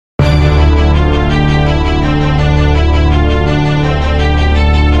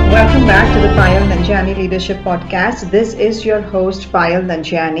back to the Payal Nanjiani Leadership Podcast. This is your host, Payal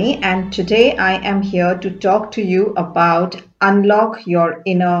Nanjiani, and today I am here to talk to you about unlock your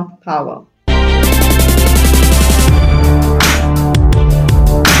inner power.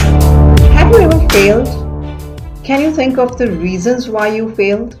 Have you ever failed? Can you think of the reasons why you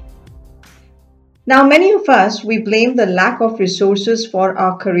failed? Now, many of us, we blame the lack of resources for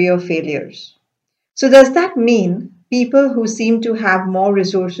our career failures. So, does that mean people who seem to have more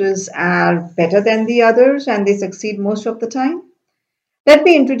resources are better than the others and they succeed most of the time? Let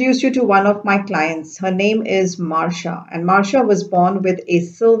me introduce you to one of my clients. Her name is Marsha, and Marsha was born with a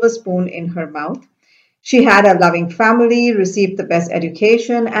silver spoon in her mouth. She had a loving family, received the best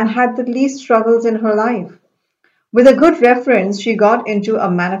education, and had the least struggles in her life. With a good reference, she got into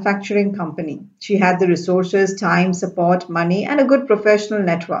a manufacturing company. She had the resources, time, support, money, and a good professional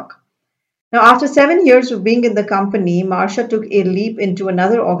network. Now, after 7 years of being in the company, Marsha took a leap into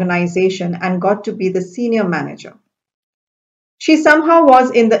another organization and got to be the senior manager. She somehow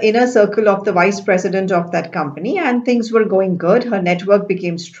was in the inner circle of the vice president of that company, and things were going good. Her network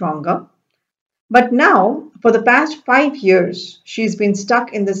became stronger. But now, for the past 5 years, she's been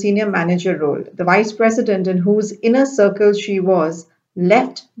stuck in the senior manager role. The vice president, in whose inner circle she was,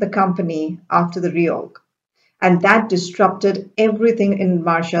 left the company after the reorg. And that disrupted everything in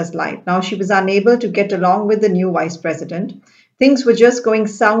Marsha's life. Now she was unable to get along with the new vice president. Things were just going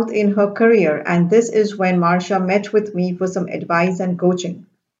south in her career. And this is when Marsha met with me for some advice and coaching.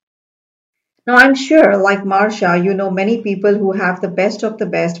 Now I'm sure, like Marsha, you know many people who have the best of the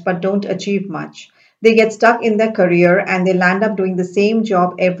best but don't achieve much. They get stuck in their career and they land up doing the same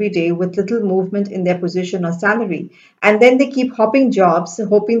job every day with little movement in their position or salary. And then they keep hopping jobs,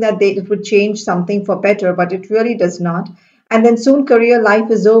 hoping that it would change something for better, but it really does not. And then soon career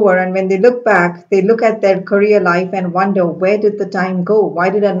life is over. And when they look back, they look at their career life and wonder, where did the time go? Why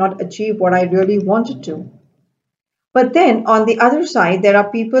did I not achieve what I really wanted to? But then on the other side, there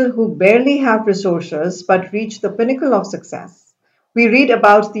are people who barely have resources but reach the pinnacle of success. We read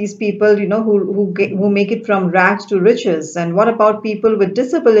about these people, who make it from rags to riches. And what about people with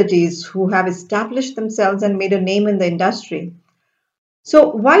disabilities who have established themselves and made a name in the industry? So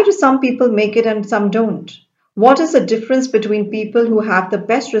why do some people make it and some don't? What is the difference between people who have the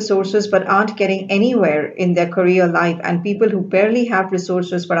best resources but aren't getting anywhere in their career life and people who barely have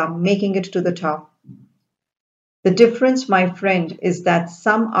resources but are making it to the top? The difference, my friend, is that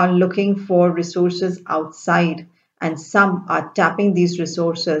some are looking for resources outside and some are tapping these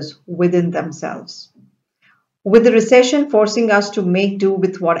resources within themselves. With the recession forcing us to make do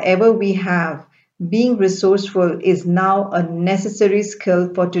with whatever we have, being resourceful is now a necessary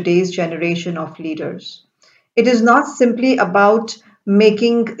skill for today's generation of leaders. It is not simply about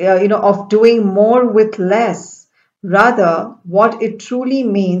doing more with less. Rather, what it truly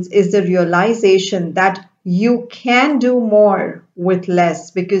means is the realization that you can do more with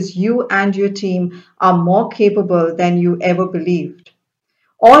less because you and your team are more capable than you ever believed.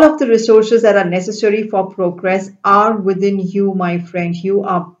 All of the resources that are necessary for progress are within you, my friend. You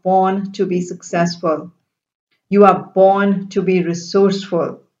are born to be successful. You are born to be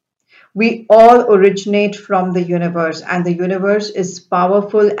resourceful. We all originate from the universe, and the universe is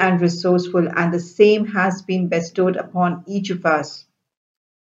powerful and resourceful, and the same has been bestowed upon each of us.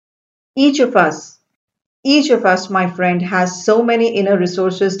 Each of us Each of us, my friend, has so many inner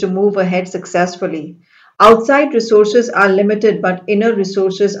resources to move ahead successfully. Outside resources are limited, but inner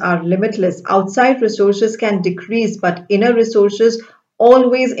resources are limitless. Outside resources can decrease, but inner resources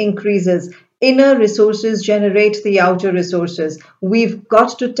always increases. Inner resources generate the outer resources. We've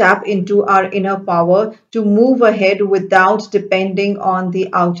got to tap into our inner power to move ahead without depending on the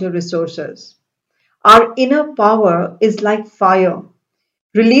outer resources. Our inner power is like fire.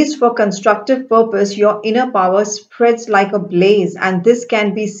 Released for constructive purpose, your inner power spreads like a blaze, and this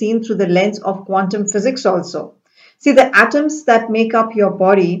can be seen through the lens of quantum physics also. See, the atoms that make up your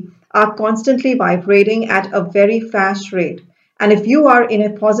body are constantly vibrating at a very fast rate. And if you are in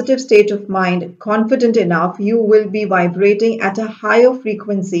a positive state of mind, confident enough, you will be vibrating at a higher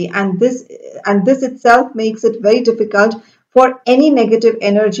frequency, and this itself makes it very difficult for any negative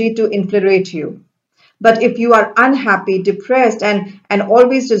energy to infiltrate you. But if you are unhappy, depressed, and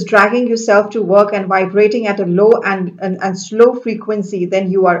always just dragging yourself to work and vibrating at a low and slow frequency,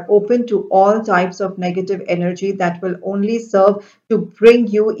 then you are open to all types of negative energy that will only serve to bring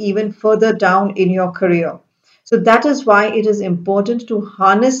you even further down in your career. So that is why it is important to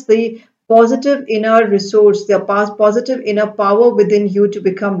harness the positive inner resource, the positive inner power within you to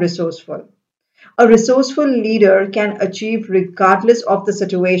become resourceful. A resourceful leader can achieve regardless of the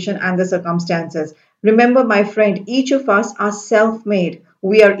situation and the circumstances. Remember, my friend, each of us are self made.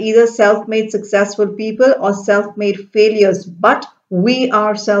 We are either self made successful people or self made failures, but we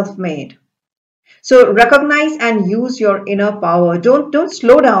are self made. So recognize and use your inner power. Don't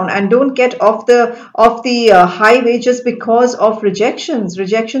slow down and don't get off the highway just because of rejections.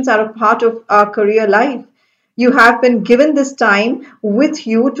 Rejections are a part of our career life. You have been given this time with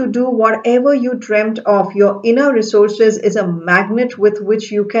you to do whatever you dreamt of. Your inner resources is a magnet with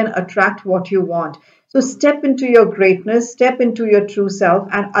which you can attract what you want. So step into your greatness, step into your true self,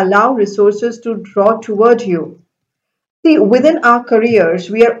 and allow resources to draw toward you. See, within our careers,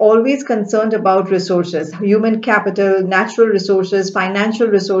 we are always concerned about resources, human capital, natural resources, financial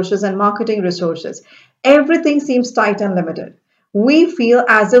resources, and marketing resources. Everything seems tight and limited. We feel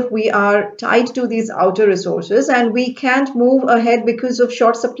as if we are tied to these outer resources and we can't move ahead because of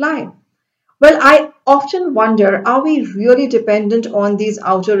short supply. Well, I often wonder, are we really dependent on these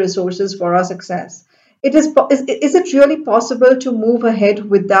outer resources for our success? Is it really possible to move ahead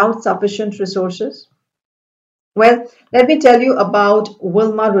without sufficient resources? Well, let me tell you about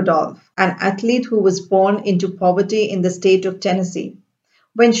Wilma Rudolph, an athlete who was born into poverty in the state of Tennessee.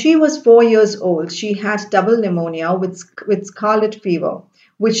 When she was 4 years old, she had double pneumonia with scarlet fever,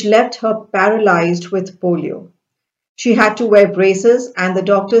 which left her paralyzed with polio. She had to wear braces, and the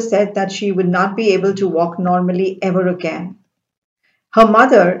doctor said that she would not be able to walk normally ever again. Her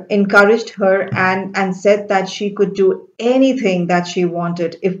mother encouraged her and said that she could do anything that she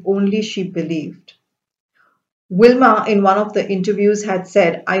wanted if only she believed. Wilma, in one of the interviews, had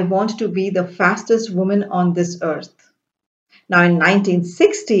said, I want to be the fastest woman on this earth. Now, in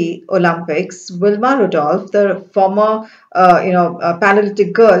 1960 Olympics, Wilma Rudolph, the former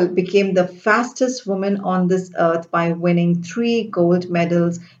paralytic girl, became the fastest woman on this earth by winning three gold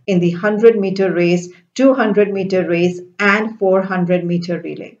medals in the 100-meter race, 200-meter race, and 400-meter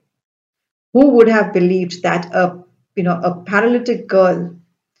relay. Who would have believed that a paralytic girl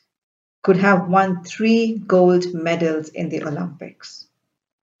could have won three gold medals in the Olympics?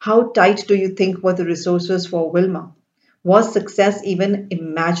 How tight do you think were the resources for Wilma? Was success even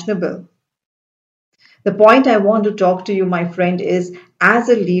imaginable? The point I want to talk to you, my friend, is as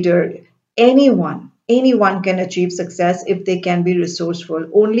a leader, anyone can achieve success if they can be resourceful,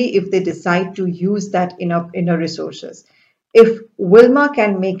 only if they decide to use that inner resources. If Wilma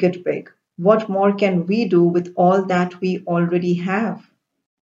can make it big, what more can we do with all that we already have?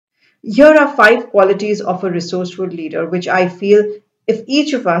 Here are five qualities of a resourceful leader, which I feel if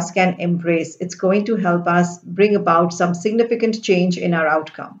each of us can embrace, it's going to help us bring about some significant change in our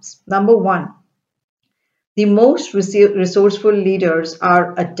outcomes. Number one, the most resourceful leaders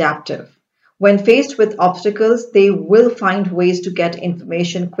are adaptive. When faced with obstacles, they will find ways to get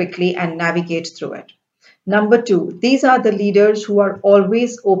information quickly and navigate through it. Number two, these are the leaders who are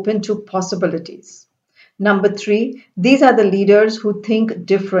always open to possibilities. Number three, these are the leaders who think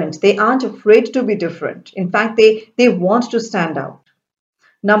different. They aren't afraid to be different. In fact, they want to stand out.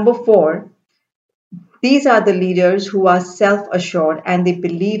 Number four, these are the leaders who are self assured and they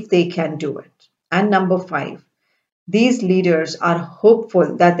believe they can do it. And number five, these leaders are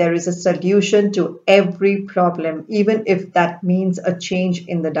hopeful that there is a solution to every problem, even if that means a change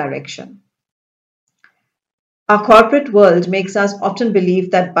in the direction. Our corporate world makes us often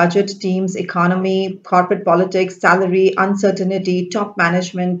believe that budget, teams, economy, corporate politics, salary, uncertainty, top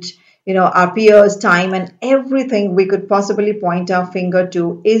management, our peers, time, and everything we could possibly point our finger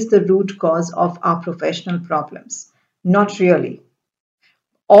to is the root cause of our professional problems. Not really.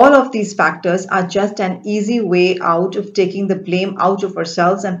 All of these factors are just an easy way out of taking the blame out of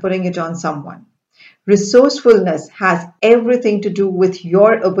ourselves and putting it on someone. Resourcefulness has everything to do with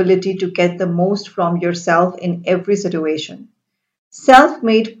your ability to get the most from yourself in every situation. Self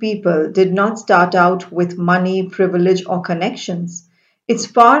made people did not start out with money, privilege, or connections. It's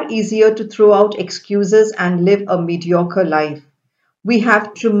far easier to throw out excuses and live a mediocre life. We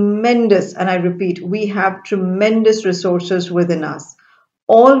have tremendous, and I repeat, we have tremendous resources within us.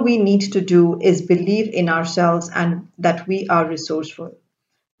 All we need to do is believe in ourselves and that we are resourceful.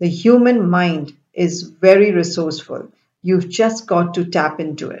 The human mind is very resourceful. You've just got to tap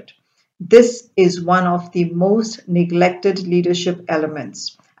into it. This is one of the most neglected leadership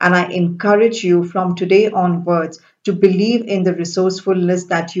elements. And I encourage you from today onwards to believe in the resourcefulness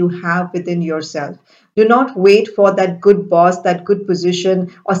that you have within yourself. Do not wait for that good boss, that good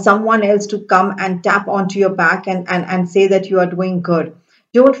position, or someone else to come and tap onto your back and say that you are doing good.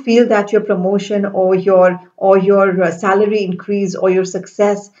 Don't feel that your promotion or your salary increase or your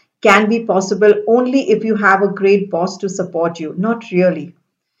success can be possible only if you have a great boss to support you. Not really.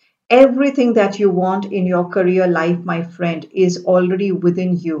 Everything that you want in your career life, my friend, is already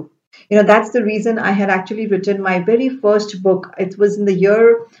within you. That's the reason I had actually written my very first book. It was in the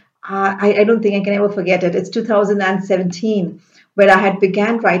year, I don't think I can ever forget it. It's 2017, where I had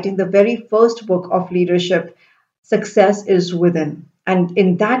began writing the very first book of leadership, Success is Within. And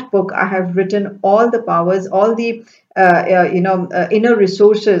in that book, I have written all the powers, all the inner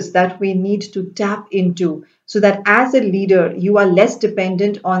resources that we need to tap into, so that as a leader, you are less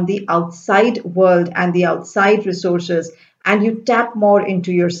dependent on the outside world and the outside resources, and you tap more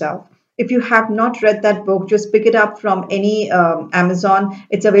into yourself. If you have not read that book, just pick it up from any Amazon.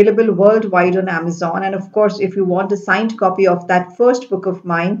 It's available worldwide on Amazon. And of course, if you want a signed copy of that first book of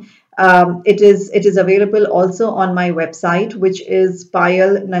mine, it is available also on my website, which is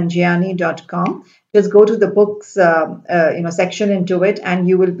payalnanjiani.com. Just go to the books section into it, and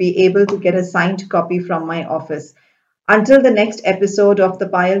you will be able to get a signed copy from my office. Until the next episode of the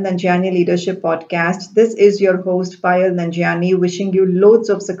Payal Nanjiani Leadership Podcast, this is your host, Payal Nanjiani, wishing you loads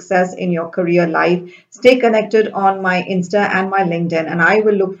of success in your career life. Stay connected on my Insta and my LinkedIn, and I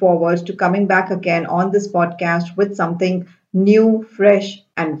will look forward to coming back again on this podcast with something new, fresh,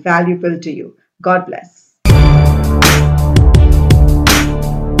 and valuable to you. God bless.